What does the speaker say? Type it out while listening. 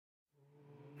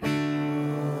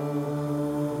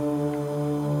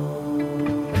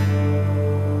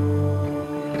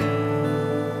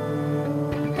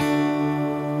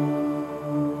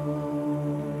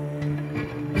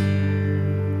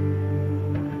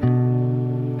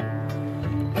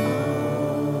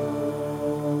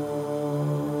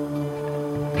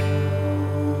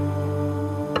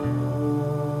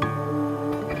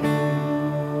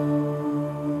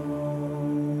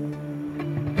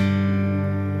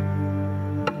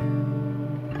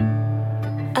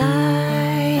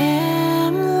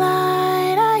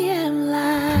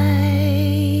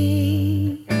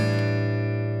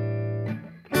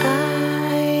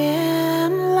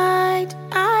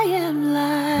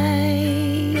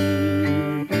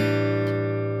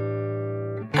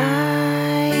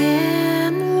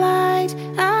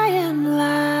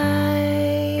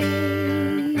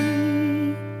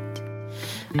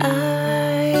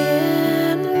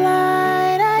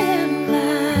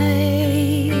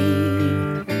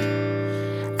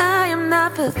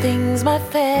things my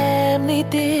family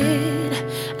did.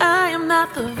 I am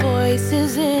not the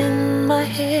voices in my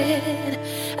head.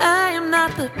 I am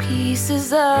not the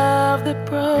pieces of the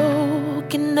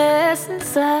brokenness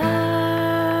inside.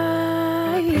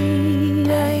 I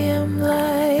am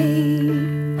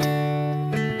light.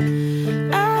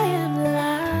 I am light.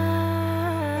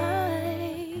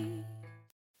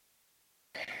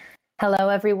 Hello,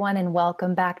 everyone, and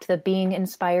welcome back to the Being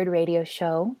Inspired radio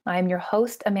show. I'm your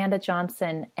host, Amanda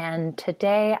Johnson, and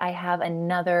today I have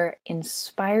another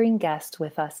inspiring guest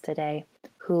with us today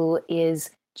who is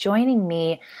joining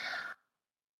me.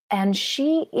 And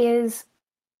she is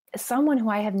someone who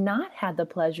I have not had the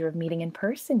pleasure of meeting in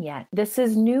person yet. This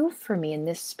is new for me in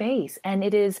this space, and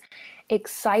it is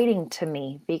exciting to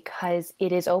me because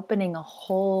it is opening a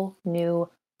whole new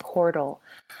portal,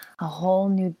 a whole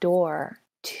new door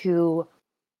to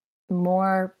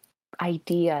more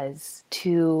ideas,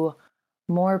 to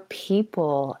more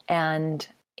people, and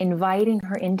inviting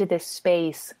her into this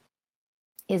space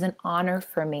is an honor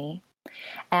for me.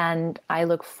 And I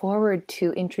look forward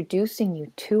to introducing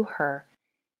you to her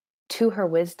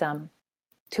wisdom,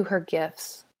 to her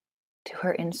gifts, to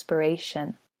her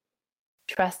inspiration,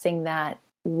 trusting that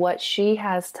what she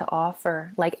has to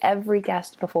offer, like every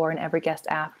guest before and every guest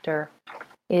after,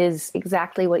 is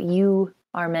exactly what you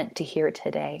are meant to hear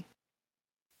today.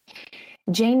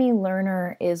 Jamie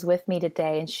Lerner is with me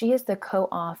today, and she is the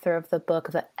co-author of the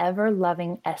book, The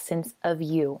Ever-Loving Essence of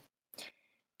You.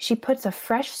 She puts a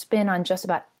fresh spin on just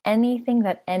about anything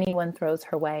that anyone throws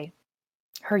her way.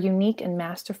 Her unique and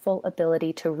masterful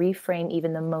ability to reframe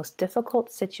even the most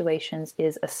difficult situations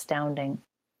is astounding.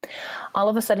 All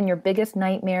of a sudden, your biggest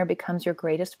nightmare becomes your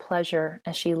greatest pleasure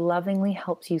as she lovingly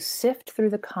helps you sift through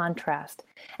the contrast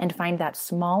and find that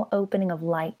small opening of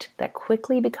light that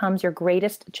quickly becomes your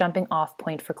greatest jumping off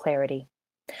point for clarity.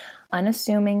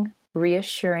 Unassuming,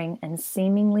 reassuring, and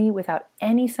seemingly without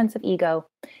any sense of ego,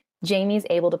 Jamie is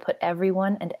able to put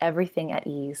everyone and everything at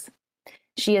ease.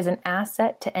 She is an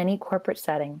asset to any corporate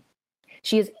setting.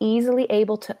 She is easily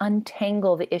able to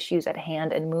untangle the issues at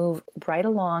hand and move right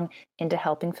along into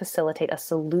helping facilitate a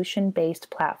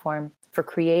solution-based platform for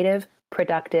creative,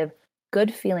 productive,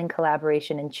 good-feeling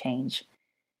collaboration and change.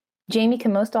 Jamie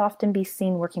can most often be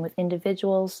seen working with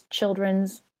individuals, children,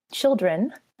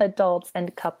 adults,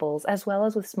 and couples, as well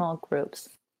as with small groups.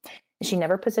 She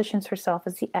never positions herself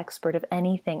as the expert of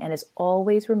anything and is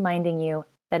always reminding you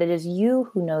that it is you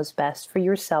who knows best for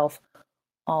yourself,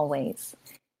 always.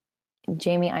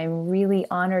 Jamie, I'm really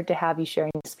honored to have you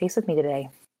sharing this space with me today.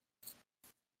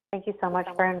 Thank you so much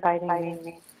for inviting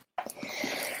me.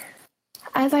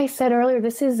 As I said earlier,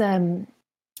 this is,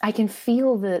 I can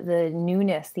feel the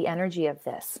newness, the energy of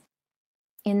this.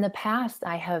 In the past,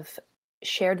 I have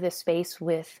shared this space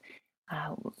with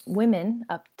women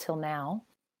up till now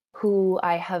who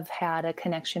I have had a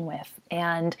connection with.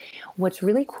 And what's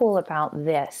really cool about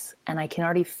this, and I can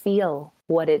already feel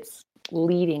what it's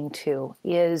leading to,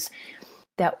 is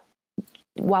that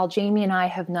while Jamie and I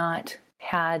have not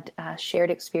had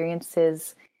shared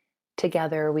experiences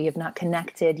together, we have not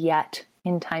connected yet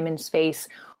in time and space,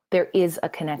 there is a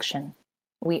connection.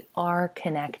 We are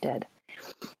connected.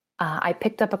 I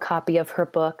picked up a copy of her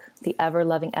book, The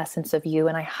Ever-Loving Essence of You,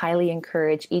 and I highly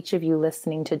encourage each of you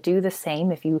listening to do the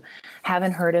same if you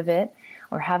haven't heard of it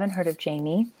or haven't heard of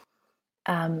Jamie.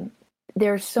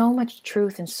 There's so much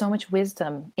truth and so much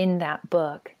wisdom in that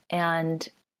book, and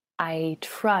I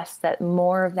trust that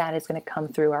more of that is going to come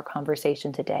through our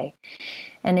conversation today.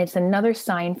 And it's another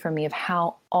sign for me of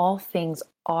how all things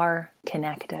are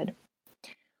connected.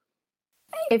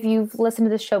 If you've listened to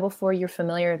this show before, you're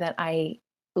familiar that I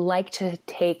like to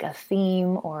take a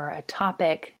theme or a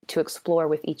topic to explore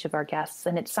with each of our guests.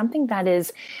 And it's something that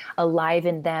is alive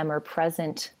in them or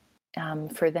present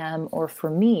for them or for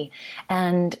me.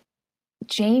 And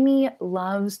Jamie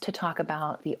loves to talk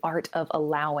about the art of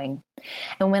allowing.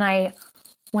 And when I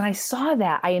saw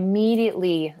that, I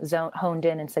immediately honed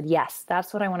in and said, yes,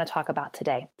 that's what I want to talk about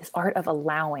today, this art of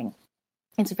allowing.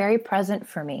 It's very present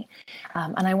for me.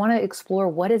 And I want to explore,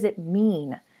 what does it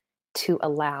mean to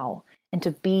allow and to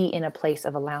be in a place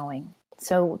of allowing?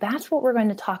 So that's what we're going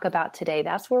to talk about today.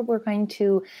 That's where we're going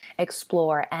to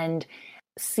explore and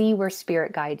see where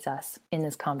spirit guides us in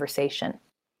this conversation.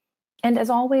 And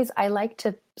as always, I like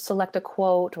to select a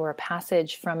quote or a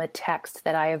passage from a text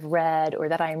that I have read or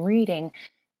that I'm reading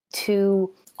to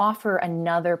offer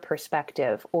another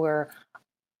perspective or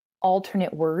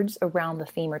alternate words around the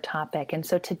theme or topic. And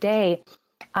so today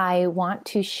I want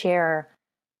to share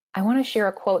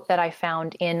a quote that I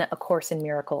found in A Course in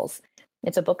Miracles.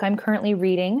 It's a book I'm currently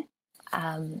reading,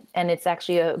 and it's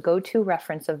actually a go-to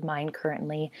reference of mine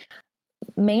currently.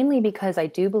 mainly because I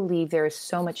do believe there is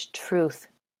so much truth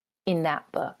in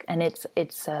that book, and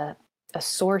it's a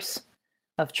source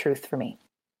of truth for me.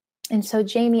 And so,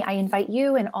 Jamie, I invite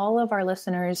you and all of our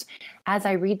listeners, as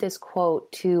I read this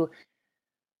quote, to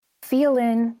feel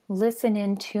in, listen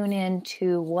in, tune in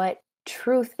to what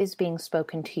truth is being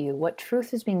spoken to you, what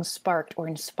truth is being sparked or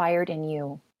inspired in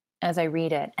you as I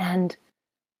read it. And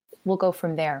we'll go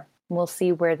from there. We'll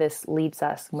see where this leads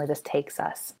us and where this takes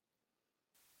us.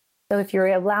 So if you're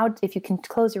allowed, if you can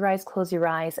close your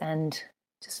eyes and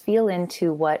just feel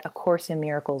into what A Course in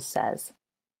Miracles says.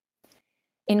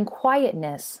 In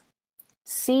quietness,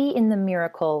 see in the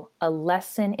miracle a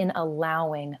lesson in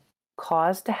allowing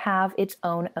cause to have its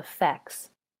own effects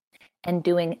and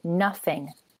doing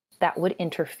nothing that would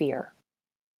interfere.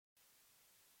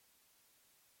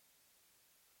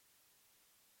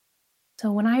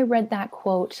 So when I read that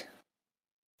quote,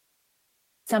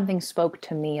 something spoke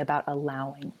to me about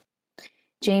allowing.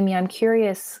 Jamie, I'm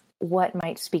curious what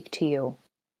might speak to you.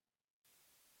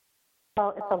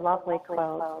 Well, it's a lovely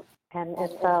quote, and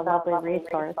it's a lovely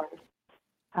resource.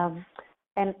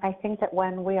 And I think that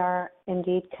when we are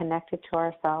indeed connected to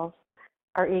ourselves,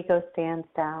 our ego stands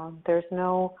down. There's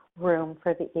no room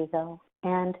for the ego.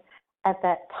 And at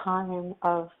that time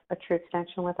of a true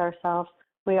connection with ourselves,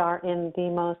 we are in the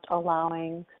most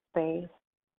allowing space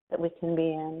that we can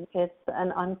be in. It's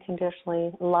an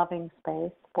unconditionally loving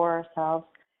space for ourselves,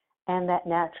 and that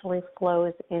naturally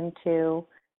flows into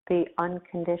the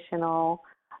unconditional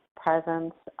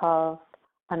presence of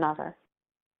another.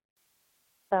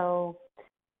 So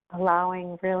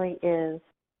allowing really is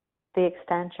the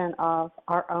extension of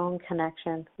our own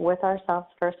connection with ourselves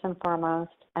first and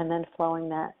foremost, and then flowing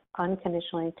that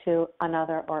unconditionally to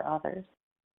another or others.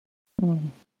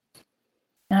 And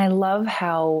I love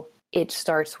how it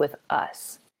starts with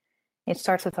us. It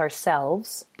starts with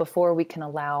ourselves before we can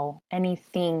allow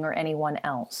anything or anyone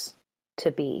else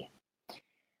to be.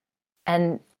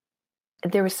 And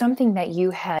there was something that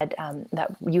you had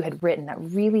written that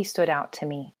really stood out to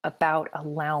me about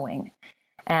allowing,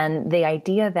 and the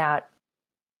idea that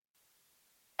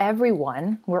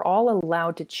we're all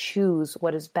allowed to choose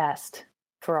what is best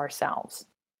for ourselves.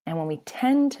 And when we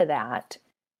tend to that,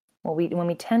 when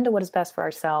we tend to what is best for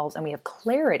ourselves and we have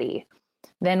clarity,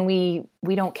 then we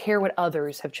don't care what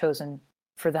others have chosen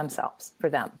for themselves, for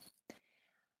them.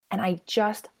 And I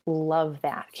just love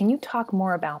that. Can you talk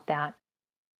more about that?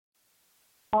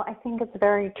 Well, I think it's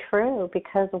very true,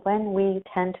 because when we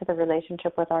tend to the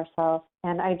relationship with ourselves,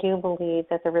 and I do believe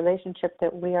that the relationship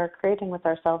that we are creating with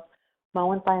ourselves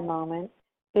moment by moment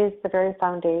is the very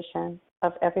foundation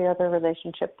of every other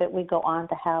relationship that we go on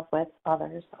to have with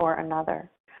others or another.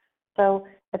 So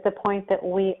at the point that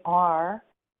we are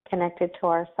connected to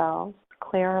ourselves,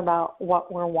 clear about what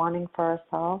we're wanting for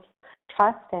ourselves,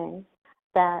 trusting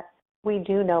that we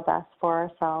do know best for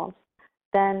ourselves,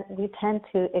 then we tend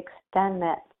to extend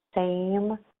that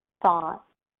same thought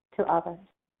to others.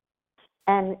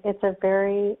 And it's a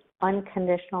very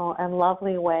unconditional and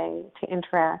lovely way to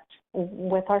interact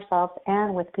with ourselves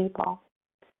and with people.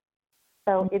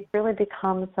 So it really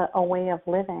becomes a way of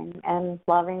living and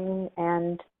loving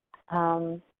and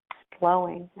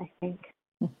flowing, I think.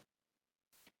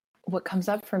 What comes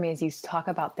up for me as you talk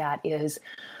about that is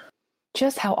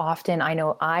just how often I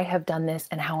know I have done this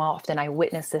and how often I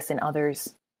witness this in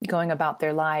others going about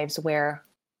their lives, where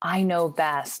I know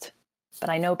best, but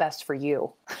I know best for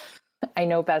you. I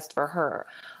know best for her.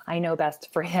 I know best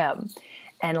for him.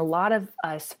 And a lot of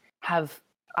us have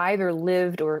either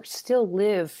lived or still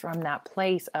live from that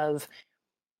place of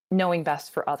knowing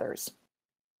best for others.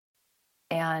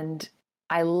 And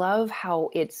I love how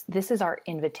this is our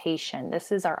invitation.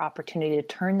 This is our opportunity to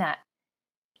turn that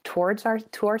to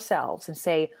ourselves and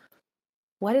say,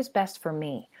 what is best for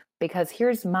me? Because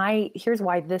here's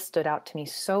why this stood out to me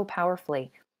so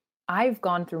powerfully. I've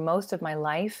gone through most of my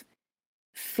life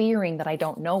fearing that I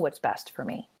don't know what's best for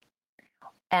me.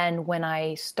 And when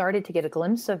I started to get a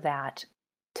glimpse of that,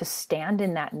 to stand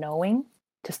in that knowing,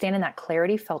 to stand in that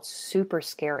clarity felt super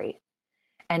scary.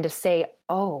 And to say,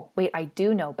 oh, wait, I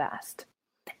do know best.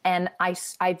 And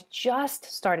I've just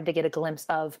started to get a glimpse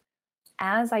of,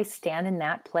 as I stand in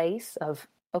that place of,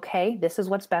 okay, this is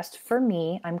what's best for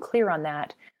me, I'm clear on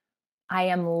that, I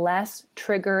am less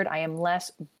triggered, I am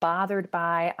less bothered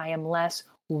by, I am less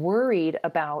worried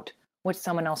about what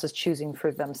someone else is choosing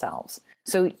for themselves.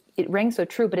 So it rang so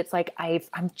true, but it's like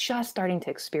I'm just starting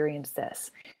to experience this.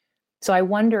 So I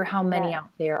wonder how many out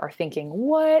there are thinking,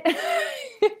 what?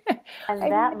 And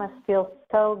that must feel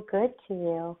so good to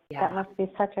you. Yeah. That must be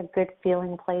such a good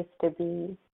feeling place to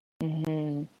be.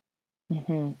 Mm-hmm.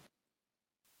 Mm-hmm.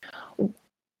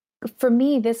 for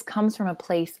me, this comes from a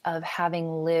place of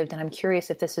having lived, and I'm curious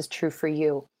if this is true for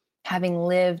you, having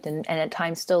lived and at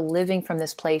times still living from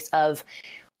this place of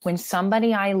when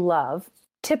somebody I love,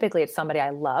 typically it's somebody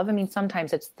I love. I mean,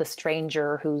 sometimes it's the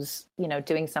stranger who's,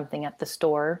 doing something at the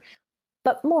store,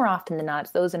 but more often than not,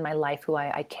 it's those in my life who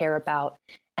I care about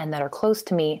and that are close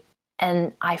to me.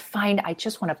 And I find I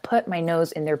just want to put my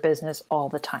nose in their business all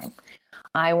the time.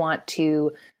 I want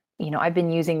to, I've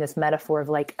been using this metaphor of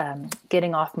like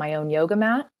getting off my own yoga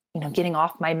mat, getting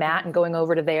off my mat and going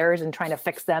over to theirs and trying to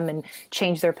fix them and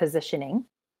change their positioning.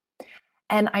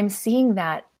 And I'm seeing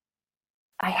that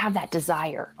I have that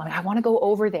desire. I want to go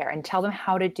over there and tell them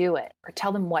how to do it or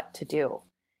tell them what to do.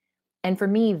 And for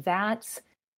me, that's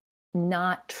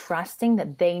not trusting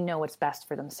that they know what's best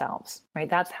for themselves, right?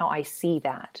 That's how I see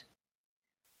that.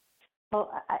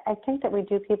 Well, I think that we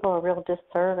do people a real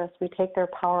disservice. We take their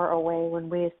power away when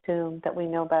we assume that we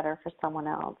know better for someone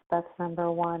else. That's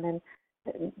number one. And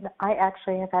I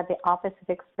actually have had the opposite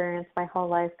experience my whole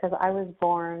life because I was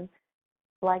born,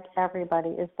 like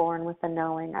everybody is born, with a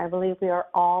knowing. I believe we are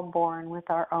all born with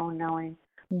our own knowing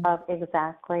of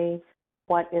exactly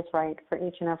what is right for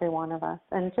each and every one of us.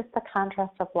 And just the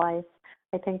contrast of life,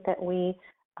 I think that we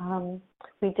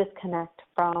disconnect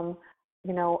from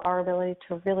our ability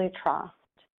to really trust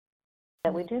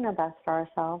that we do know best for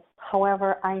ourselves.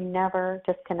 However, I never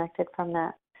disconnected from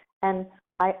that. And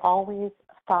I always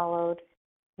followed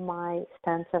my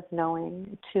sense of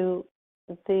knowing to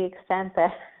the extent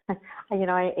that,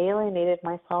 I alienated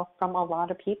myself from a lot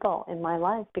of people in my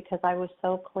life because I was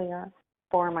so clear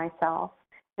for myself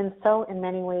and so in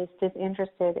many ways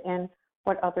disinterested in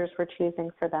what others were choosing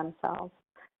for themselves.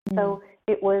 So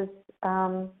it was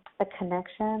a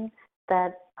connection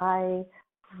that I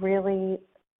really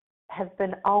have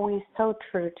been always so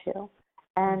true to,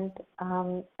 and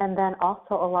then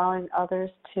also allowing others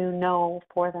to know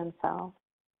for themselves.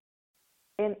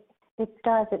 And it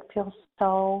feels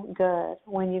so good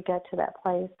when you get to that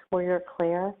place where you're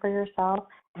clear for yourself,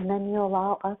 and then you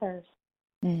allow others.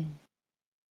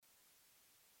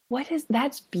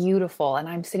 That's beautiful. And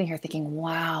I'm sitting here thinking,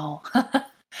 wow,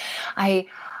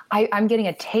 I'm getting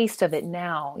a taste of it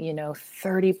now,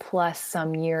 30 plus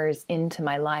some years into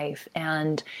my life.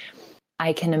 And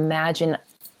I can imagine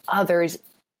others,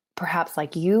 perhaps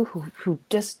like you, who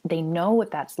just, they know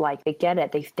what that's like. They get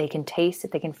it. They can taste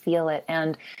it. They can feel it.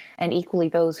 And equally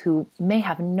those who may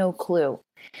have no clue.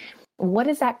 What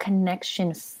does that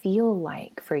connection feel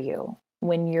like for you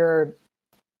when you're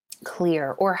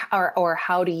clear, or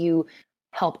how do you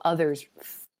help others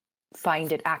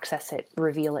find it, access it,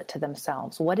 reveal it to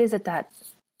themselves? What is it that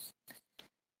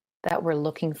we're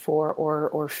looking for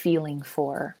or feeling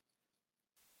for?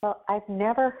 Well, I've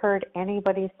never heard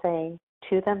anybody say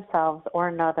to themselves or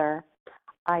another,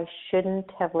 I shouldn't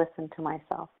have listened to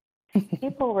myself.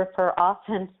 People refer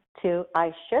often to,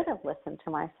 I should have listened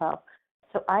to myself.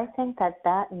 So I think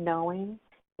that knowing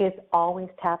is always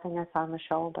tapping us on the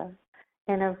shoulder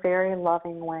in a very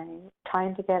loving way,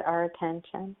 trying to get our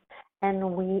attention.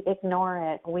 And we ignore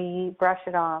it. We brush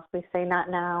it off. We say, not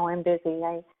now, I'm busy.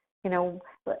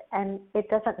 And it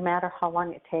doesn't matter how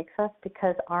long it takes us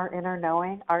because our inner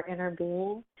knowing, our inner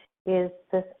being is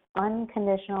this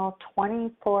unconditional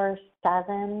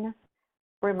 24/7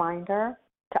 reminder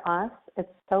to us. It's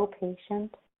so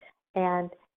patient, and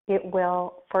it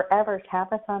will forever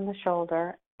tap us on the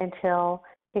shoulder until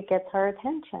it gets our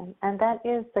attention. And that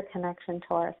is the connection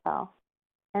to ourselves.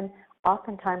 And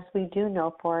oftentimes we do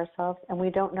know for ourselves, and we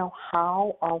don't know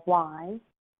how or why,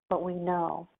 but we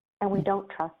know, and we don't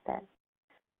trust it.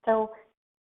 So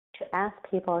to ask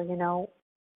people,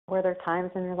 were there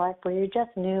times in your life where you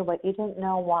just knew, but you didn't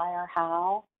know why or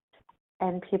how?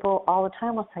 And people all the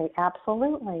time will say,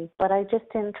 absolutely, but I just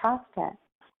didn't trust it,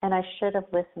 and I should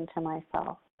have listened to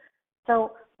myself.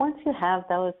 So once you have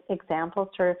those examples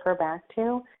to refer back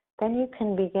to, then you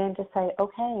can begin to say,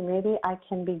 okay, maybe I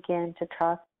can begin to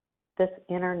trust this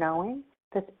inner knowing,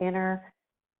 this inner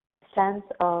sense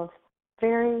of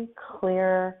very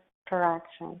clear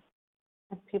direction.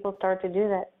 As people start to do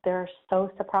that, they're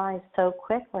so surprised so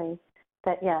quickly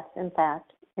that yes, in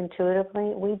fact,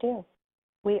 intuitively we do.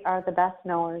 We are the best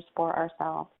knowers for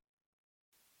ourselves.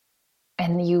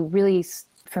 And you really,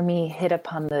 for me, hit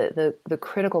upon the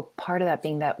critical part of that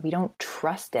being that we don't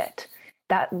trust it.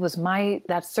 That's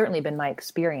certainly been my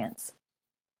experience.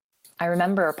 I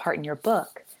remember a part in your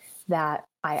book that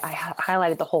I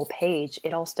highlighted the whole page.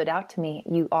 It all stood out to me.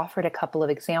 You offered a couple of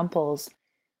examples.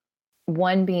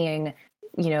 One being,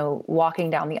 walking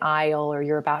down the aisle or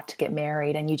you're about to get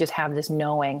married and you just have this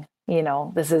knowing,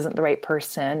 this isn't the right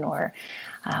person, or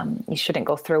you shouldn't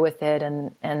go through with it.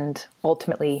 And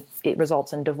ultimately it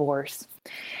results in divorce.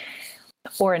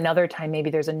 Or another time,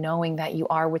 maybe there's a knowing that you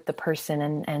are with the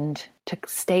person and to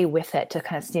stay with it, to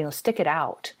kind of, stick it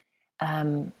out,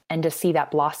 and to see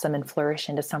that blossom and flourish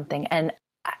into something. And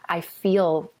I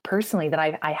feel personally that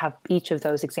I have each of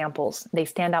those examples. They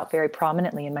stand out very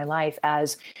prominently in my life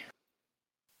as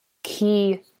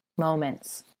key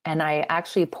moments. And I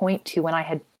actually point to when I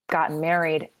had gotten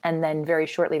married and then very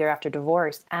shortly thereafter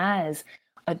divorced as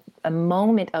a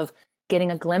moment of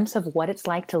getting a glimpse of what it's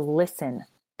like to listen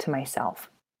to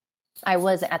myself. I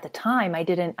was at the time, I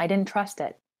didn't trust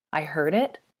it. I heard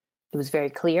it. It was very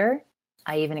clear.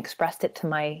 I even expressed it to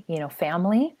my,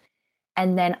 family.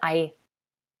 And then I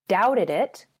doubted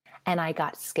it and I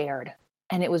got scared.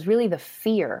 And it was really the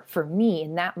fear for me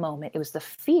in that moment. It was the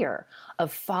fear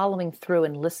of following through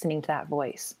and listening to that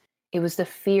voice. It was the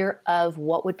fear of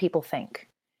what would people think.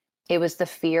 It was the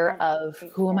fear of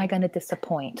who am I going to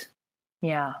disappoint?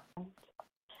 Yeah.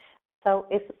 So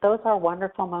those are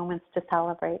wonderful moments to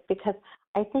celebrate, because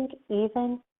I think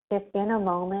even if in a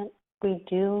moment we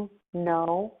do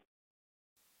know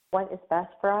what is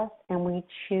best for us and we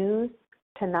choose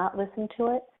to not listen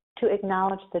to it, to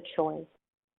acknowledge the choice,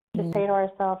 to say to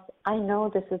ourselves, I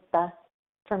know this is best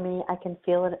for me. I can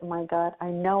feel it in my gut. I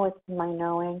know it's in my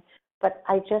knowing, but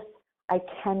I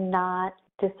cannot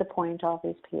disappoint all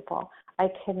these people. I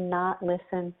cannot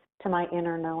listen to my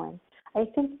inner knowing. I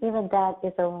think even that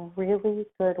is a really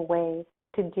good way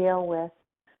to deal with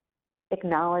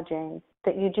acknowledging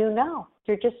that you do know.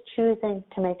 You're just choosing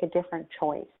to make a different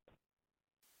choice.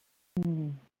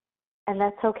 And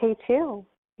that's okay too,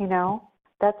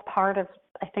 That's part of,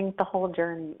 I think, the whole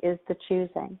journey is the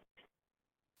choosing.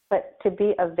 But to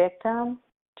be a victim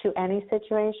to any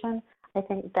situation, I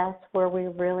think that's where we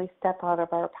really step out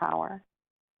of our power.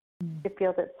 To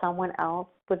feel that someone else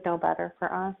would know better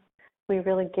for us, we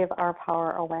really give our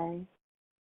power away.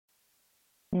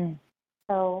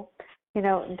 So,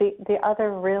 the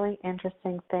other really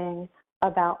interesting thing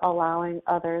about allowing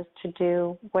others to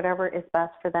do whatever is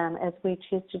best for them as we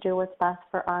choose to do what's best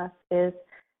for us is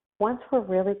once we're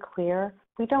really clear,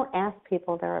 we don't ask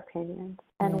people their opinions.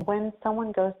 And when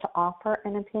someone goes to offer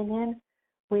an opinion,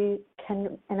 we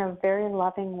can, in a very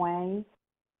loving way,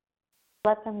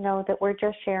 let them know that we're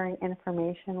just sharing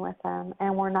information with them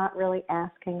and we're not really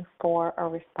asking for a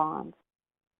response.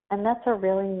 And that's a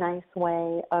really nice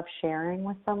way of sharing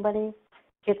with somebody.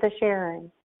 It's a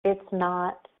sharing. It's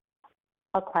not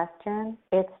a question.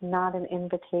 It's not an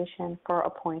invitation for a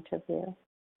point of view.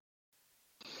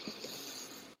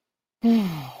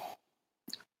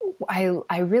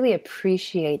 I really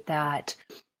appreciate that,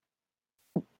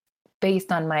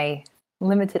 based on my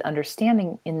limited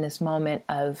understanding in this moment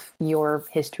of your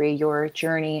history, your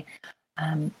journey,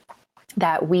 and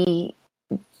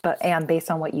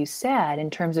based on what you said,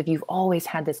 in terms of you've always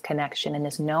had this connection and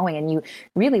this knowing, and you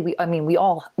really, we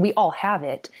all have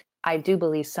it. I do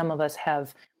believe some of us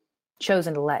have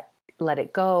chosen to let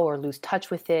it go or lose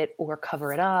touch with it or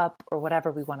cover it up or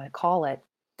whatever we want to call it.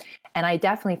 And I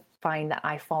definitely find that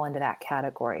I fall into that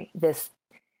category. This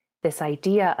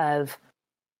idea of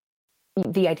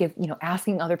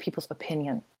asking other people's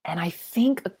opinion. And I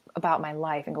think about my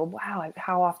life and go, wow,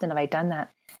 how often have I done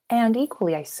that? And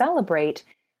equally, I celebrate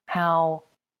how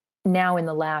now in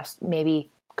the last maybe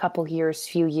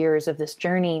few years of this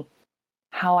journey,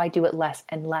 how I do it less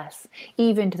and less,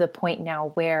 even to the point now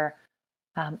where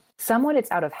somewhat it's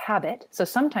out of habit. So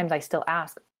sometimes I still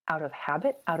ask out of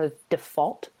habit, out of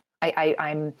default.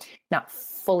 I'm not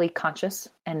fully conscious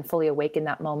and fully awake in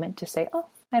that moment to say, oh,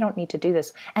 I don't need to do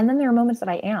this. And then there are moments that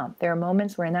I am. There are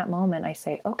moments where in that moment I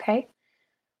say, okay,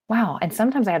 wow. And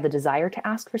sometimes I have the desire to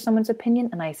ask for someone's opinion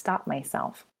and I stop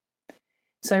myself.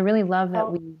 So I really love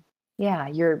that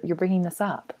you're bringing this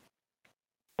up.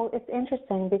 Well, it's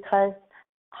interesting because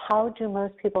how do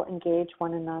most people engage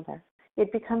one another?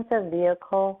 It becomes a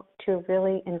vehicle to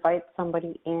really invite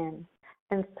somebody in.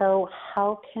 And so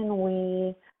how can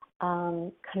we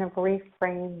kind of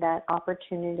reframe that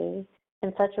opportunity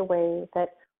in such a way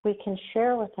that we can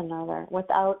share with another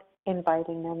without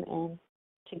inviting them in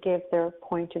to give their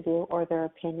point of view or their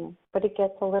opinion? But it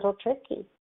gets a little tricky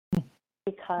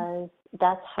because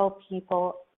that's how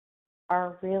people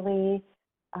are really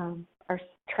are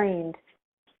trained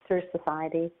through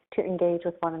society to engage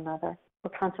with one another.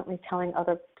 We're constantly telling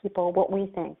other people what we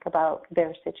think about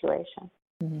their situation.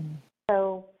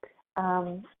 So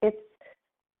it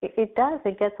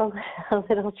gets a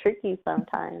little tricky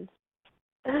sometimes.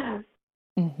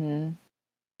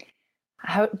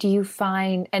 How do you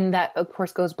find, and that of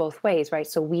course goes both ways, right?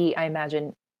 So I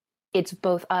imagine it's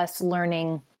both us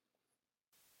learning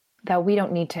that we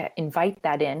don't need to invite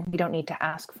that in, we don't need to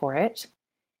ask for it,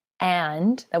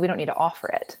 and that we don't need to offer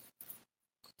it.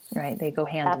 Right? They go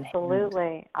hand in hand.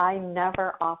 Absolutely. I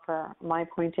never offer my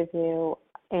point of view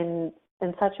in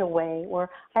such a way where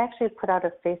I actually put out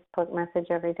a Facebook message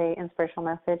every day, inspirational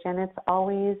message, and it's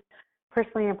always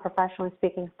personally and professionally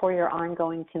speaking for your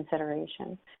ongoing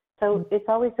consideration. So it's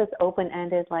always this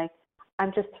open-ended, like,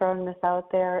 I'm just throwing this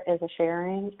out there as a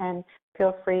sharing, and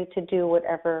feel free to do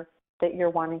whatever that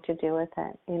you're wanting to do with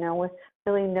it, you know, with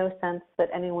really no sense that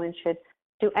anyone should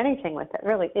do anything with it.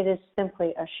 Really, it is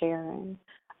simply a sharing.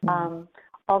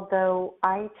 Although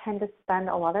I tend to spend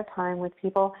a lot of time with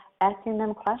people asking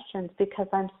them questions because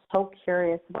I'm so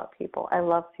curious about people. I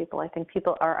love people. I think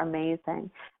people are amazing.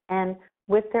 And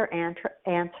with their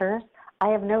answers, I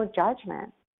have no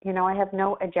judgment. You know, I have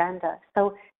no agenda.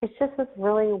 So it's just this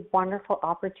really wonderful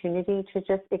opportunity to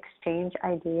just exchange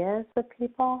ideas with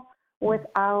people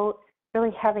without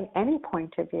really having any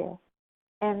point of view.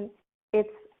 And it's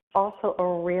also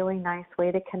a really nice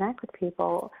way to connect with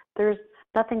people. There's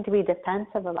nothing to be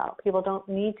defensive about. People don't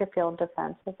need to feel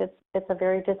defensive. It's a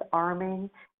very disarming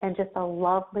and just a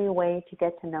lovely way to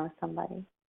get to know somebody.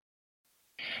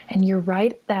 And you're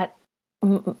right that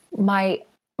my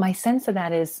sense of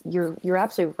that is you're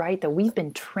absolutely right that we've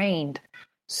been trained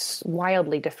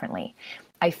wildly differently.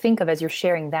 I think of, as you're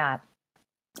sharing that,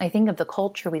 I think of the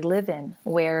culture we live in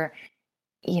where,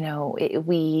 you know,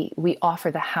 we offer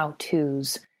the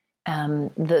how-tos,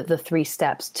 the 3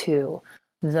 steps to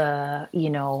the, you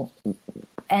know,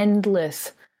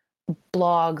 endless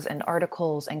blogs and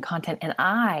articles and content. And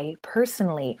I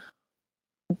personally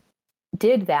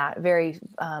did that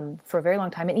for a very long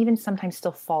time, and even sometimes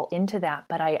still fall into that.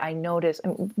 But I notice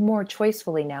more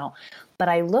choicefully now, but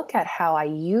I look at how I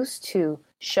used to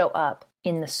show up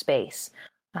in the space.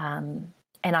 And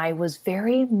I was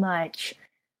very much,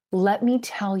 let me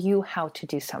tell you how to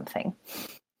do something.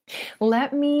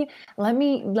 Let me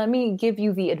give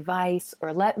you the advice,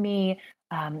 or let me,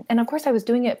 and of course I was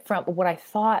doing it from what I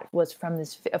thought was from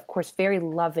this, of course, very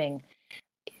loving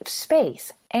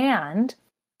space. And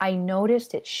I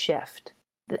noticed it shift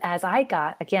as I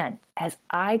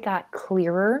got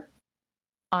clearer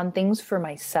on things for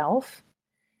myself,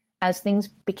 as things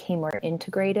became more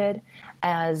integrated,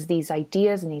 as these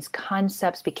ideas and these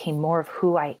concepts became more of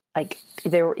who I, like,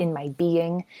 they were in my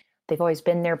being. They've always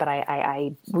been there, but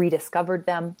I rediscovered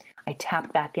them. I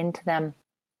tapped back into them.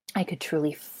 I could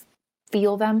truly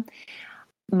feel them.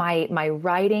 My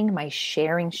writing, my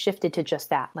sharing shifted to just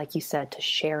that, like you said, to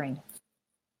sharing.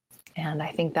 And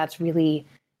I think that's really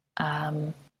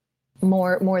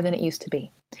more than it used to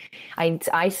be.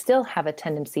 I still have a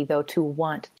tendency, though, to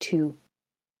want to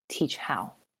teach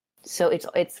how. So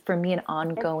it's for me an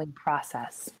ongoing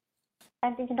process.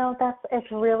 And you know,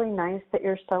 it's really nice that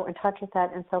you're so in touch with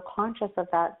that and so conscious of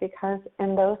that, because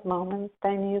in those moments,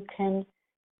 then you can,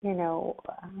 you know,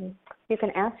 you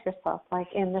can ask yourself, like,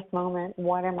 in this moment,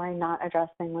 what am I not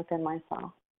addressing within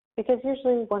myself? Because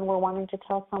usually when we're wanting to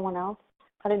tell someone else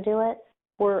how to do it,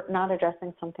 we're not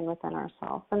addressing something within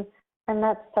ourselves. And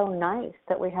that's so nice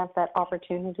that we have that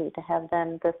opportunity to have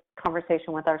then this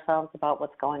conversation with ourselves about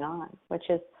what's going on, which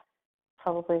is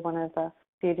probably one of the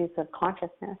beauties of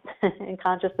consciousness and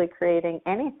consciously creating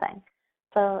anything.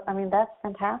 So, I mean, that's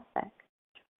fantastic.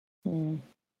 Mm.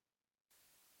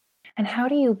 And how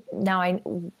do you, now,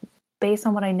 based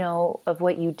on what I know of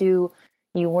what you do,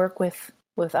 you work with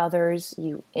others,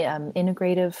 you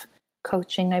integrative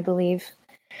coaching, I believe.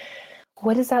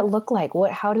 What does that look like?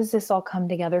 How does this all come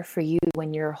together for you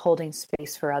when you're holding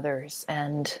space for others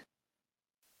and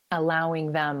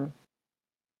allowing them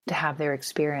to have their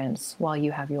experience while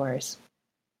you have yours?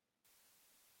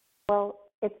 Well,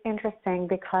 it's interesting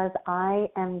because I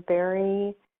am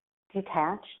very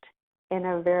detached in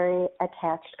a very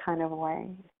attached kind of way.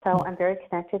 So I'm very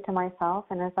connected to myself,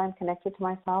 and as I'm connected to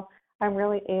myself, I'm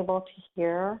really able to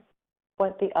hear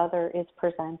what the other is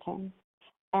presenting.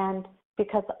 And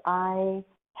because I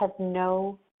have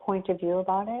no point of view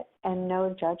about it and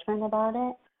no judgment about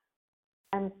it,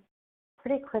 I'm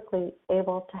pretty quickly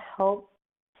able to help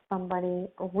somebody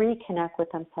reconnect with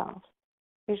themselves.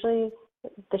 Usually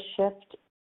the shift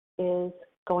is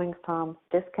going from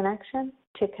disconnection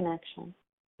to connection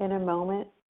in a moment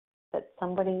that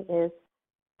somebody is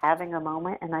having a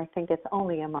moment, and I think it's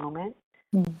only a moment.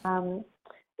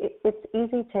 It's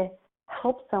easy to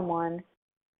help someone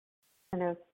kind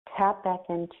of tap back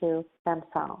into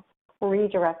themselves,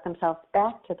 redirect themselves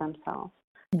back to themselves,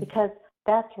 because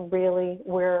that's really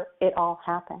where it all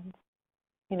happens.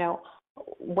 You know,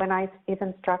 when I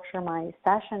even structure my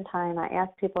session time, I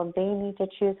ask people they need to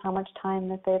choose how much time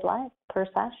that they'd like per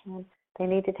session. They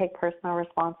need to take personal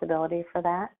responsibility for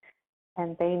that,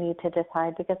 and they need to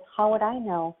decide, because how would I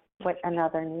know what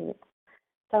another needs?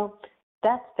 So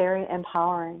that's very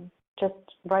empowering, just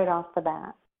right off the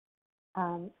bat.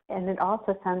 And it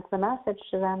also sends the message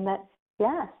to them that,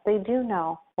 yes, they do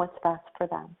know what's best for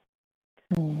them.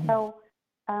 Mm-hmm. So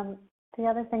the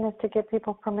other thing is to give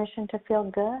people permission to feel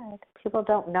good. People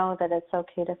don't know that it's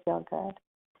okay to feel good.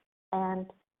 And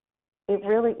it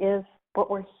really is what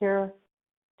we're here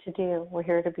to do. We're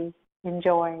here to be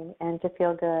enjoying and to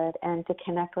feel good and to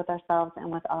connect with ourselves and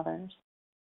with others.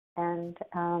 And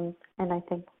I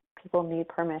think people need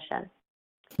permission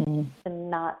to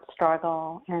not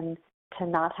struggle and to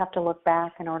not have to look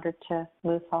back in order to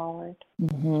move forward.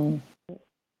 Mm-hmm.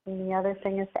 And the other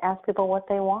thing is to ask people what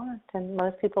they want, and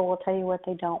most people will tell you what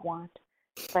they don't want.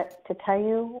 But to tell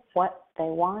you what they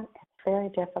want is very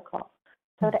difficult.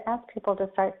 So to ask people to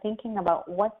start thinking about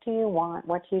what do you want,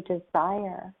 what do you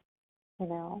desire,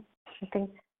 I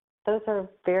think those are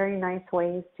very nice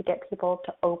ways to get people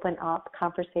to open up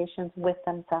conversations with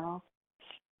themselves.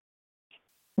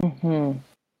 Mm-hmm.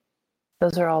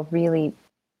 Those are all really,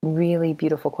 really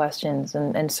beautiful questions,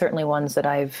 and certainly ones that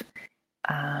I've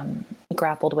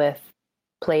grappled with,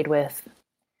 played with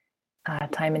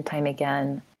time and time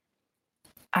again.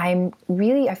 I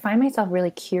find myself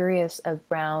really curious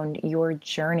around your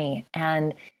journey,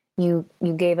 and you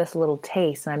gave us a little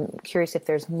taste, and I'm curious if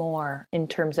there's more in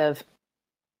terms of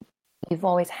you've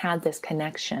always had this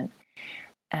connection.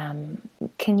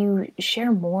 Can you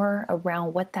share more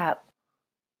around what that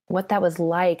was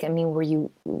like? I mean,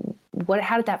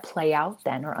 how did that play out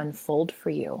then or unfold for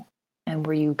you? And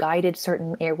were you guided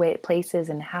certain places,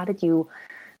 and how did you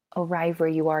arrive where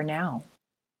you are now?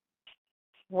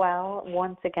 Well,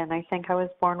 once again, I think I was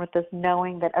born with this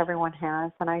knowing that everyone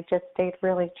has, and I just stayed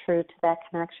really true to that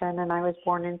connection. And I was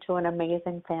born into an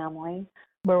amazing family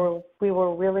where we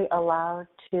were really allowed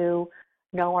to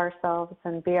know ourselves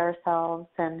and be ourselves,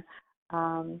 and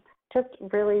just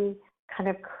really kind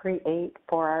of create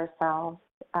for ourselves.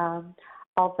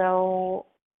 Although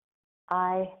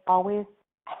I always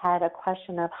had a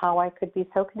question of how I could be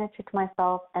so connected to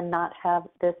myself and not have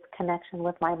this connection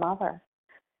with my mother.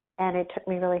 And it took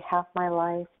me really half my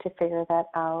life to figure that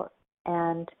out.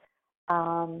 And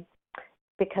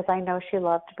because I know she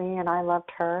loved me and I loved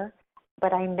her,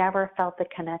 but I never felt the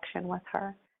connection with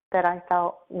her that I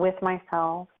felt with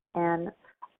myself. And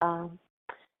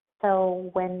so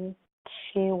when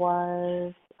she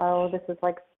was, this is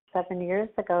like 7 years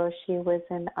ago, she was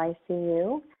in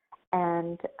ICU,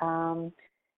 and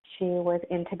she was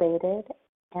intubated,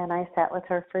 and I sat with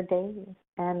her for days.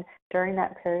 And during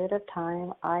that period of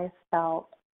time, I felt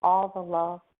all the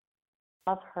love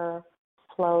of her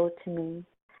flow to me.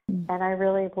 And I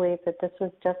really believe that this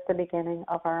was just the beginning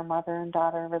of our mother and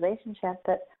daughter relationship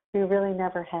that we really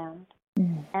never had.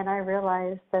 And I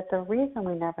realized that the reason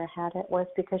we never had it was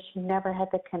because she never had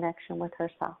the connection with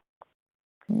herself.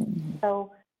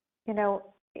 So,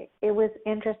 it was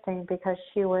interesting because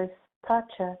she was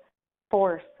such a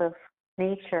force of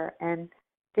nature and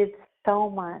did so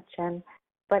much.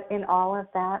 But in all of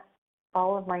that,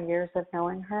 all of my years of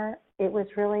knowing her, it was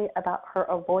really about her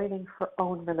avoiding her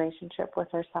own relationship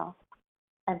with herself.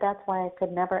 And that's why I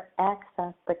could never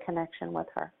access the connection with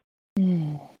her.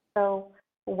 So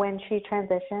when she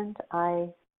transitioned, I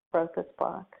wrote this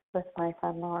book with my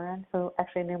son Lauren, who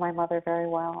actually knew my mother very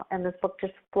well. And this book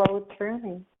just flowed through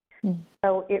me.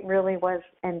 So it really was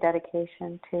in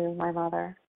dedication to my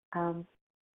mother. So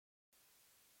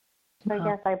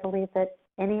yes, I believe that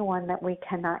anyone that we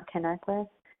cannot connect with,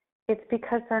 it's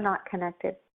because they're not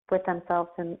connected with themselves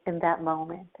in that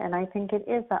moment. And I think it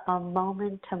is a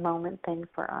moment-to-moment thing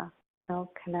for us.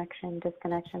 Connection,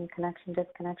 disconnection, connection,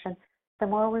 disconnection. The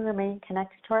more we remain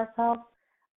connected to ourselves,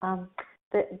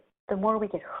 the more we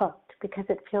get hooked, because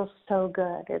it feels so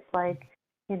good. It's like,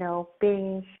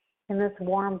 being in this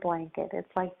warm blanket.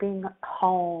 It's like being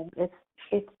home.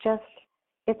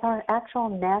 It's our actual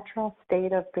natural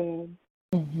state of being,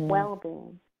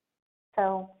 well-being.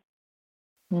 So.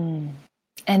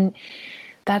 And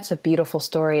that's a beautiful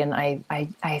story. And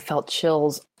I felt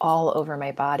chills all over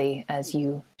my body as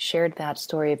you shared that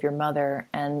story of your mother.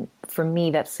 And for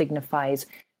me, that signifies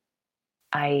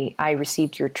I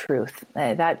received your truth.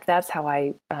 That's how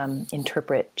I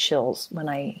interpret chills when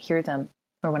I hear them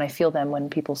or when I feel them when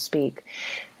people speak.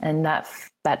 And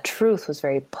that truth was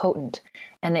very potent.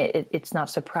 And it's not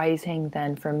surprising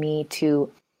then for me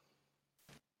to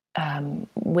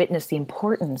witness the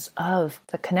importance of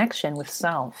the connection with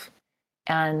self,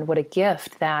 and what a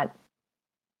gift that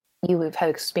you have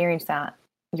experienced that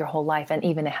your whole life, and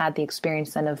even had the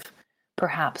experience then of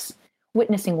perhaps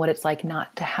witnessing what it's like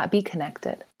not to be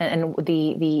connected, and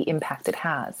the impact it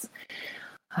has.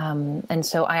 And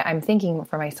so I'm thinking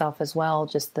for myself as well,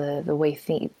 just the way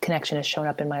connection has shown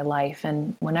up in my life.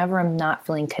 And whenever I'm not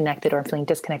feeling connected or I'm feeling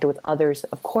disconnected with others,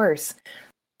 of course,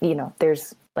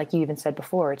 there's, like you even said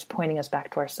before, it's pointing us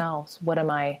back to ourselves. What am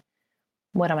I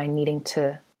needing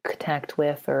to connect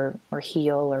with or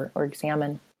heal or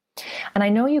examine? And I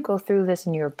know you go through this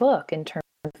in your book in terms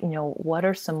of, what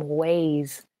are some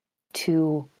ways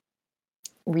to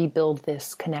rebuild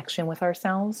this connection with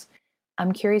ourselves.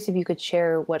 I'm curious if you could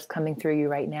share what's coming through you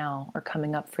right now or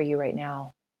coming up for you right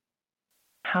now.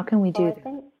 How can we do that? I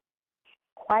think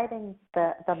quieting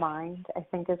the mind, I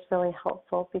think, is really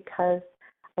helpful, because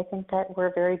I think that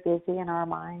we're very busy in our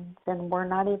minds, and we're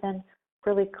not even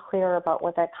really clear about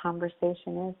what that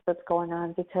conversation is that's going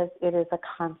on, because it is a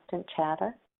constant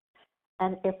chatter.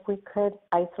 And if we could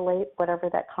isolate whatever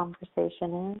that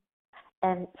conversation is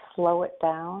and slow it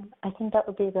down, I think that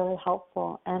would be really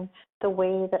helpful. And the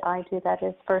way that I do that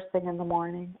is first thing in the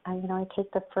morning. I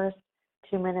take the first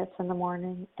 2 minutes in the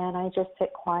morning and I just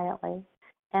sit quietly.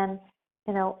 And,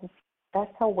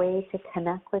 that's a way to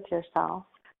connect with yourself,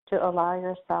 to allow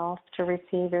yourself to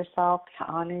receive yourself, to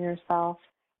honor yourself,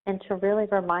 and to really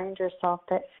remind yourself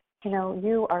that,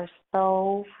 you are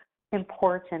so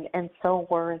important and so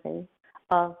worthy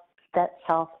of that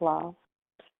self-love.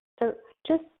 So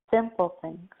just simple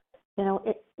things.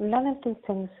 None of these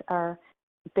things are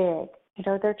big.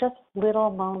 They're just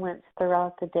little moments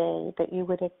throughout the day that you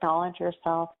would acknowledge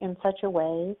yourself in such a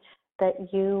way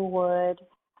that you would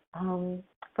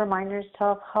remind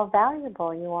yourself how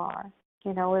valuable you are.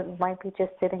 It might be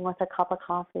just sitting with a cup of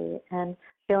coffee and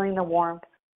feeling the warmth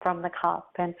from the cup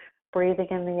and breathing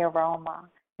in the aroma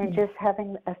and just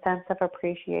having a sense of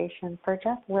appreciation for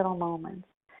just little moments.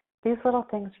 These little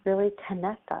things really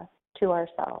connect us to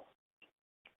ourselves.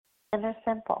 And they're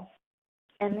simple.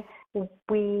 And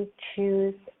we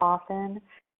choose often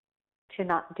to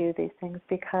not do these things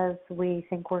because we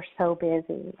think we're so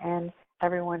busy and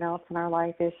everyone else in our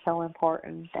life is so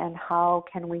important, and how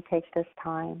can we take this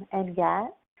time? And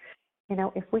yet,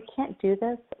 if we can't do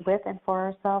this with and for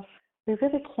ourselves, we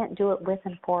really can't do it with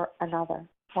and for another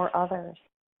or others.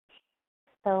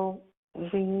 So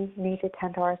we need to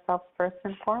tend to ourselves first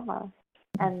and foremost,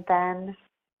 and then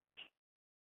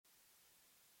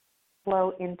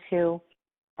flow into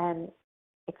and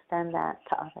extend that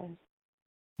to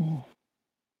others.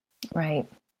 Right.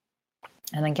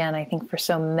 And again, I think for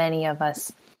so many of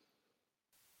us,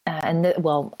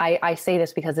 I say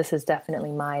this because this is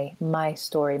definitely my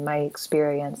story, my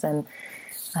experience, and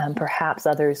perhaps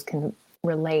others can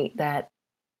relate, that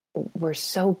we're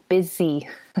so busy.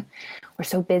 We're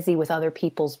so busy with other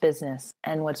people's business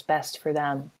and what's best for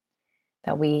them,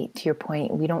 that we, to your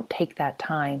point, we don't take that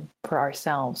time for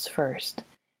ourselves first.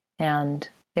 And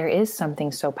there is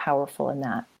something so powerful in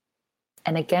that.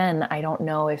 And again, I don't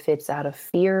know if it's out of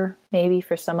fear, maybe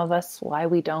for some of us, why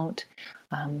we don't.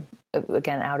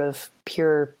 Again, out of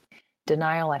pure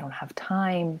denial, I don't have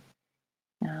time,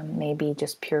 maybe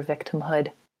just pure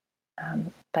victimhood.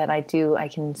 But I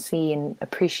can see and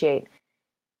appreciate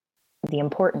the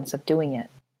importance of doing it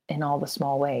in all the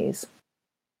small ways.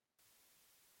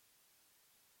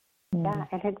 Yeah,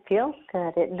 and it feels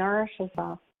good. It nourishes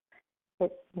us.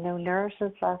 It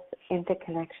nourishes us into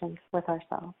connection with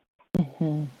ourselves.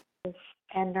 Mm-hmm.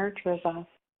 And nurtures us.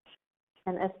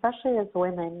 And especially as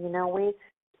women, we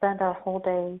spend our whole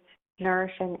day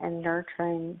nourishing and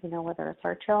nurturing, whether it's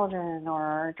our children or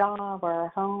our job or our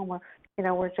home, or,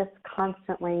 we're just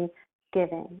constantly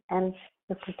giving. And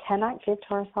if we cannot give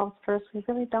to ourselves first, we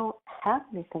really don't have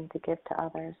anything to give to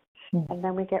others. Mm-hmm. And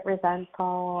then we get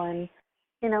resentful, and,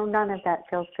 none of that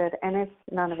feels good, and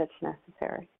none of it's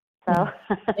necessary. So.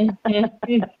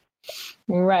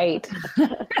 Right.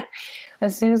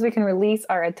 As soon as we can release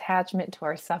our attachment to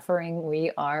our suffering,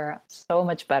 we are so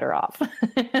much better off.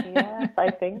 Yes, I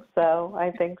think so.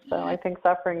 I think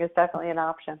suffering is definitely an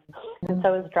option, and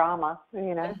so is drama.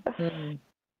 Mm-hmm.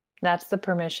 That's the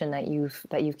permission that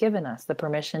you've given us, the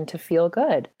permission to feel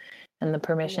good, and the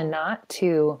permission not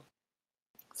to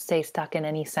stay stuck in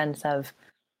any sense of,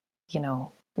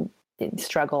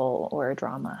 struggle or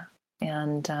drama.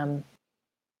 And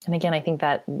again, I think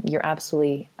that you're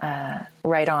absolutely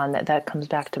right on, that comes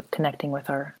back to connecting with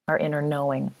our inner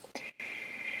knowing.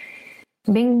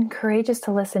 Being courageous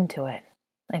to listen to it.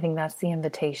 I think that's the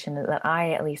invitation that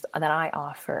I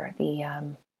offer.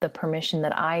 The permission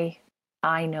that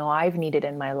I know I've needed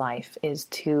in my life is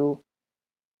to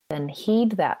then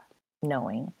heed that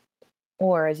knowing.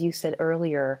 Or, as you said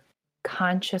earlier,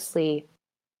 consciously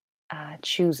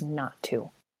choose not to,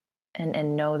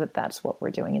 and know that that's what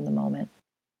we're doing in the moment.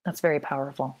 That's very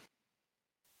powerful.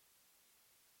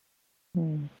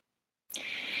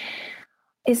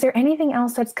 Is there anything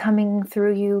else that's coming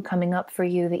up for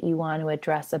you that you want to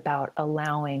address about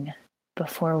allowing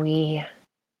before I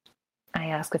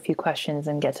ask a few questions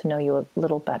and get to know you a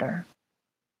little better?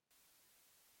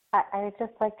 I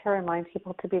just like to remind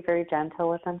people to be very gentle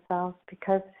with themselves,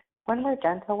 because when we're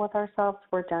gentle with ourselves,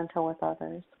 we're gentle with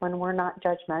others. When we're not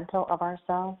judgmental of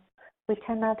ourselves, we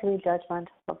tend not to be judgmental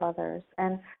of others.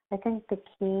 And I think the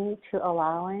key to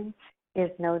allowing is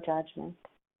no judgment.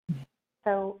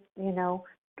 So,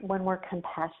 when we're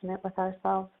compassionate with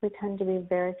ourselves, we tend to be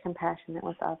very compassionate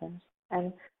with others.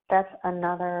 And that's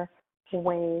another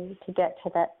way to get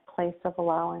to that place of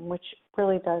allowing, which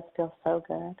really does feel so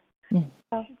good.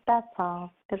 So that's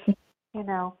all. It's,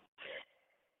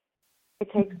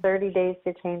 it takes 30 days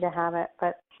to change a habit,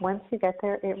 but once you get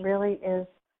there, it really is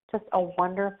just a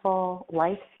wonderful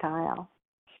lifestyle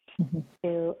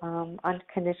to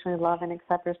unconditionally love and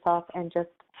accept yourself and just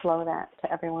flow that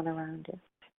to everyone around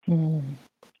you.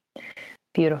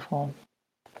 Beautiful.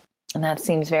 And that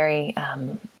seems very,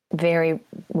 very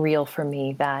real for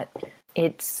me, that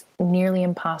it's nearly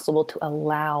impossible to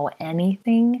allow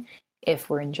anything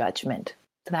if we're in judgment.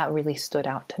 So that really stood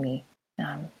out to me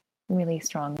really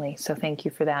strongly. So thank you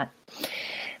for that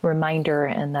reminder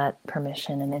and that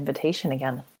permission and invitation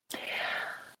again.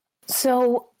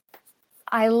 So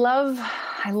I love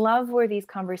where these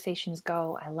conversations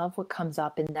go. I love what comes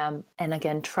up in them. And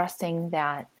again, trusting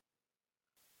that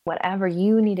whatever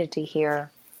you needed to hear,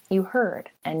 you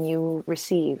heard and you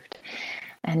received.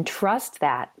 And trust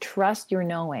your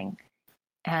knowing.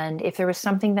 And if there was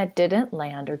something that didn't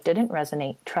land or didn't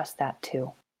resonate, trust that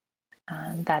too.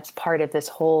 That's part of this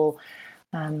whole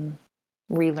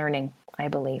relearning, I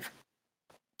believe.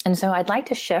 And so I'd like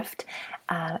to shift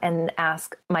and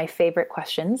ask my favorite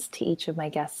questions to each of my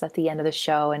guests at the end of the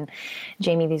show. And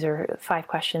Jamie, these are 5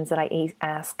 questions that I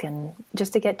ask, and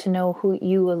just to get to know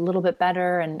you a little bit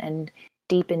better and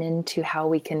deepen into how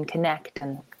we can connect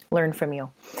and learn from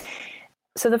you.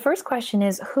 So the first question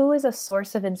is, who is a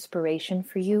source of inspiration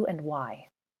for you and why?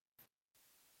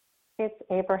 It's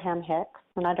Abraham Hicks,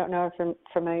 and I don't know if you're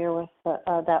familiar with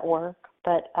that work,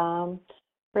 but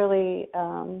really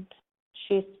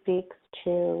she speaks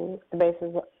to the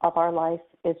basis of our life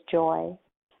is joy,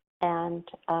 and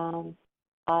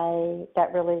that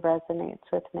really resonates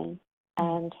with me.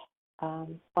 And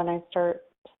when I start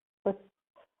with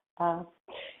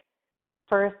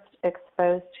first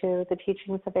exposed to the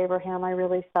teachings of Abraham, I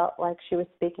really felt like she was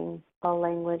speaking a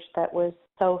language that was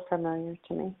so familiar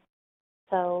to me.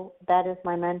 So that is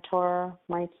my mentor,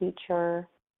 my teacher,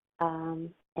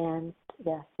 and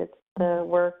yes, it's the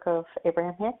work of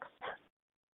Abraham Hicks.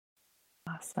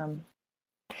 Awesome.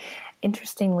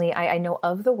 Interestingly, I know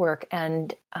of the work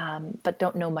and but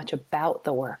don't know much about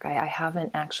the work. I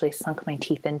haven't actually sunk my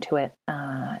teeth into it,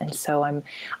 and so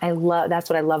that's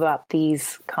what I love about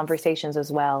these conversations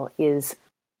as well, is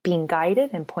being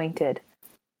guided and pointed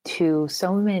to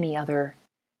so many other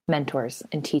mentors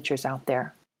and teachers out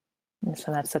there. And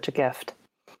so that's such a gift.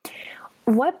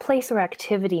 What place or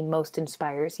activity most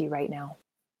inspires you right now?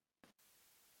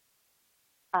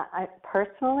 I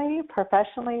personally,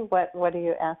 professionally, what are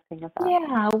you asking about?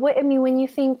 Yeah, when you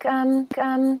think,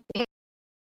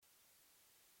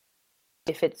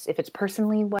 if it's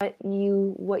personally what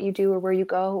you do or where you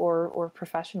go, or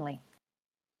professionally.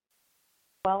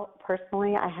 Well,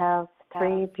 personally, I have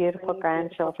 3 beautiful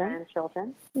grandchildren.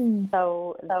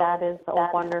 So that is a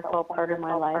wonderful part of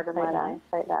my life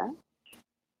right now.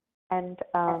 And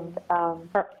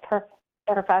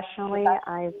professionally,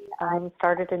 I've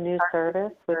started a new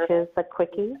service, which is the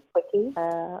Quickie,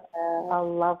 a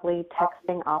lovely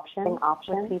texting option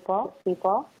with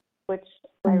people, which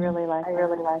I really like. I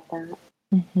really like that.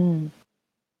 Mm-hmm.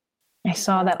 I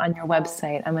saw that on your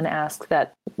website. I'm going to ask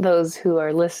that those who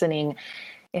are listening,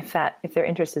 if their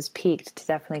interest is piqued, to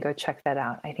definitely go check that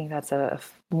out. I think that's a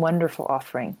wonderful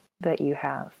offering that you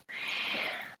have,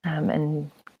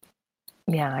 and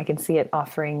yeah, I can see it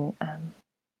offering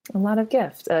a lot of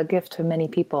a gift to many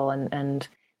people, and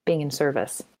being in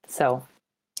service. So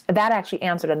that actually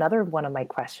answered another one of my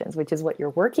questions, which is what you're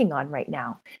working on right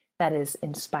now that is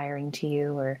inspiring to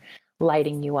you or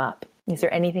lighting you up. Is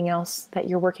there anything else that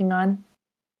you're working on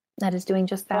that is doing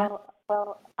just that?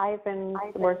 Well, I've been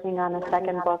working on a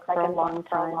second book for a long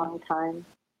time.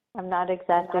 I'm not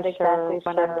exactly sure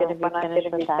when I'm going to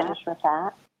be finished with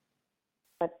that.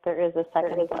 But there is a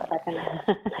second book.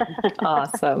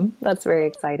 Awesome. That's very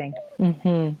exciting.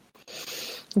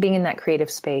 Mm-hmm. being in that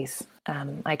creative space,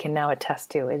 I can now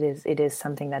attest to it is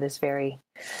something that is very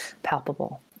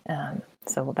palpable.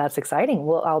 So that's exciting.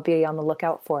 I'll be on the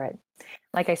lookout for it.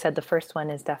 Like I said, the first one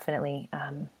is definitely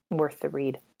worth the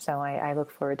read. So I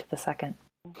look forward to the second.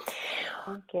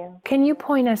 Thank you. Can you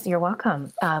point us? You're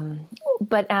welcome.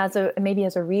 But maybe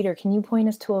as a reader, can you point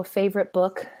us to a favorite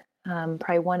book,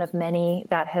 probably one of many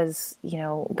that has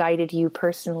guided you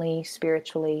personally,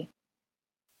 spiritually?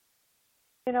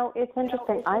 It's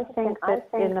interesting. I think that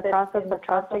in the process of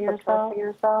trusting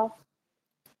yourself,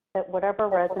 that whatever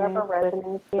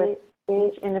resonates with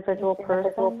each individual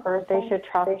person, they should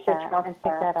trust that and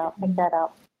pick that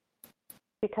up.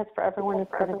 Because for everyone, it's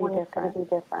going to be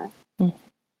different.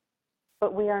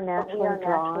 But we are naturally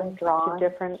drawn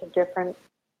to different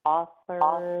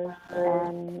authors,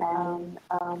 and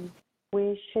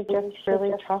we should just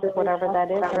really trust whatever that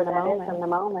is in the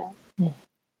moment.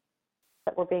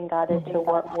 That we're being guided to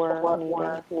what we're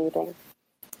needing.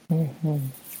 Mm-hmm.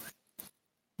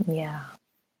 Yeah.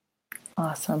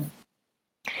 Awesome.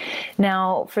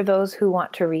 Now, for those who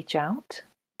want to reach out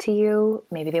to you,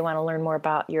 maybe they want to learn more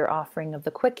about your offering of the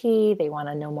Quickie, they want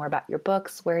to know more about your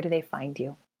books, where do they find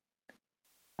you?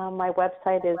 My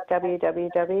website is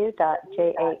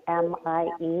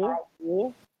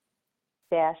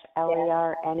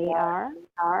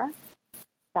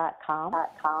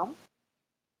jamie-lerner.com.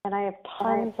 And I have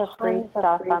tons of free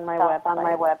stuff on my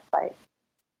website.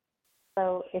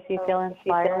 So if you feel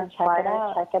inspired,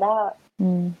 check it out.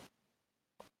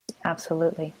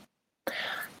 Absolutely.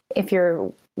 If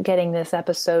you're getting this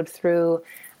episode through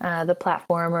the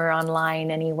platform or online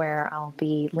anywhere, I'll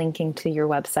be linking to your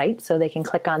website so they can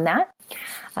click on that.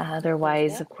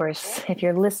 Otherwise, of course, if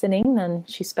you're listening, then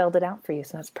she spelled it out for you.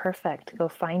 So that's perfect. Go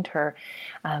find her.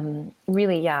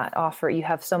 Really, you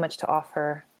have so much to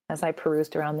offer. As I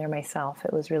perused around there myself,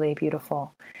 it was really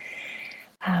beautiful.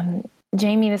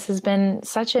 Jamie, this has been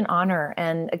such an honor.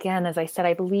 And again, as I said,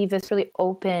 I believe this really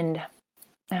opened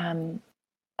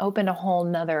a whole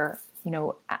nother,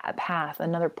 path,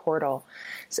 another portal.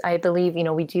 So I believe,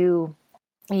 we do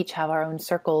each have our own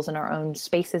circles and our own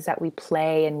spaces that we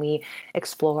play and we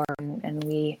explore and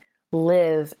we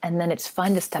live. And then it's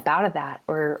fun to step out of that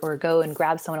or go and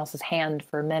grab someone else's hand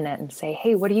for a minute and say,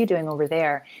 hey, what are you doing over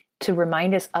there? To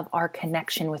remind us of our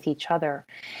connection with each other.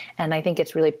 And I think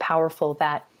it's really powerful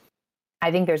that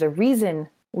I think there's a reason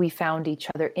we found each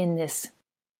other in this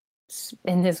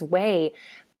way,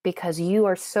 because you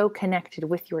are so connected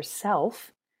with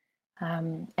yourself.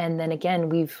 And then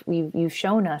again, you've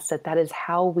shown us that is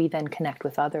how we then connect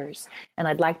with others. And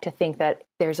I'd like to think that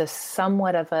there's a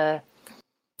somewhat of a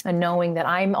knowing that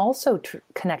I'm also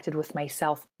connected with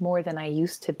myself more than I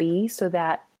used to be, so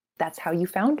that's how you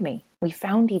found me. We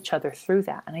found each other through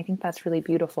that. And I think that's really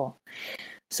beautiful.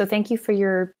 So thank you for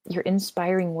your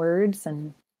inspiring words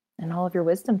and all of your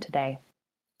wisdom today.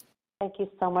 Thank you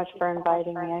so much for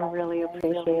inviting me. I really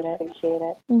appreciate it.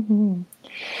 Mm-hmm.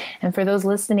 And for those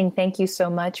listening, thank you so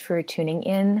much for tuning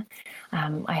in.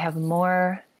 I have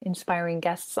more inspiring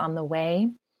guests on the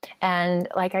way. And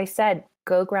like I said,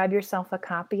 go grab yourself a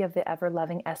copy of The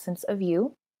Ever-Loving Essence of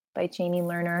You by Jamie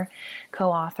Lerner,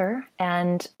 co-author,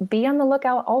 and be on the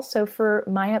lookout also for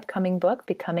my upcoming book,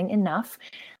 Becoming Enough.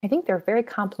 I think they're very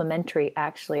complementary,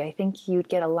 actually. I think you'd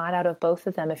get a lot out of both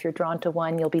of them. If you're drawn to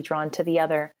one, you'll be drawn to the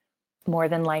other, more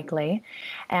than likely.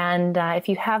 And if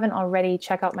you haven't already,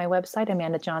 check out my website,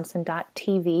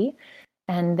 amandajohnson.tv,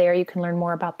 and there you can learn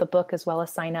more about the book as well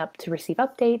as sign up to receive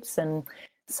updates and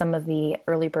some of the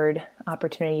early bird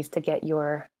opportunities to get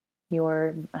your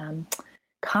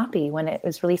copy when it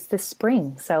was released this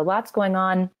spring. So lots going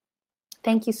on.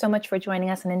 Thank you so much for joining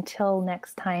us. And until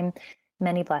next time,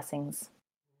 many blessings.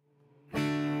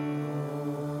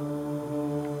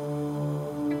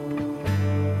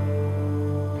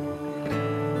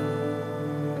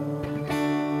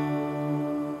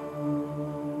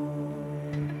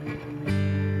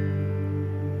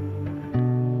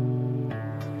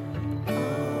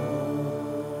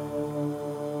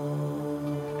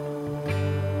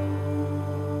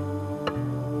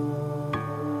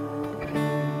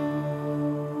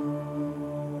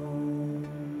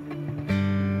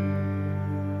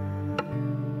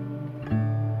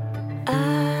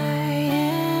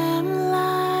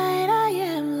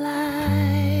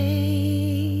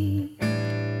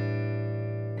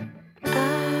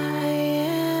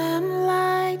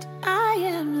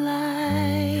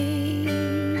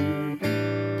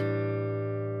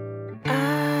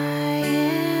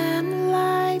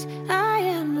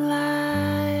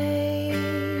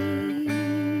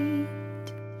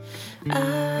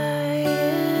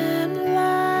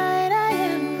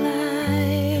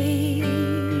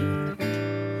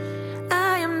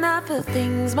 the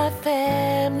things my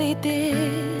family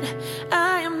did.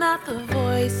 I am not the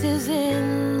voices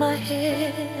in my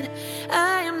head.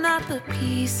 I am not the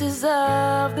pieces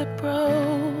of the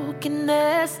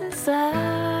brokenness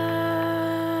inside.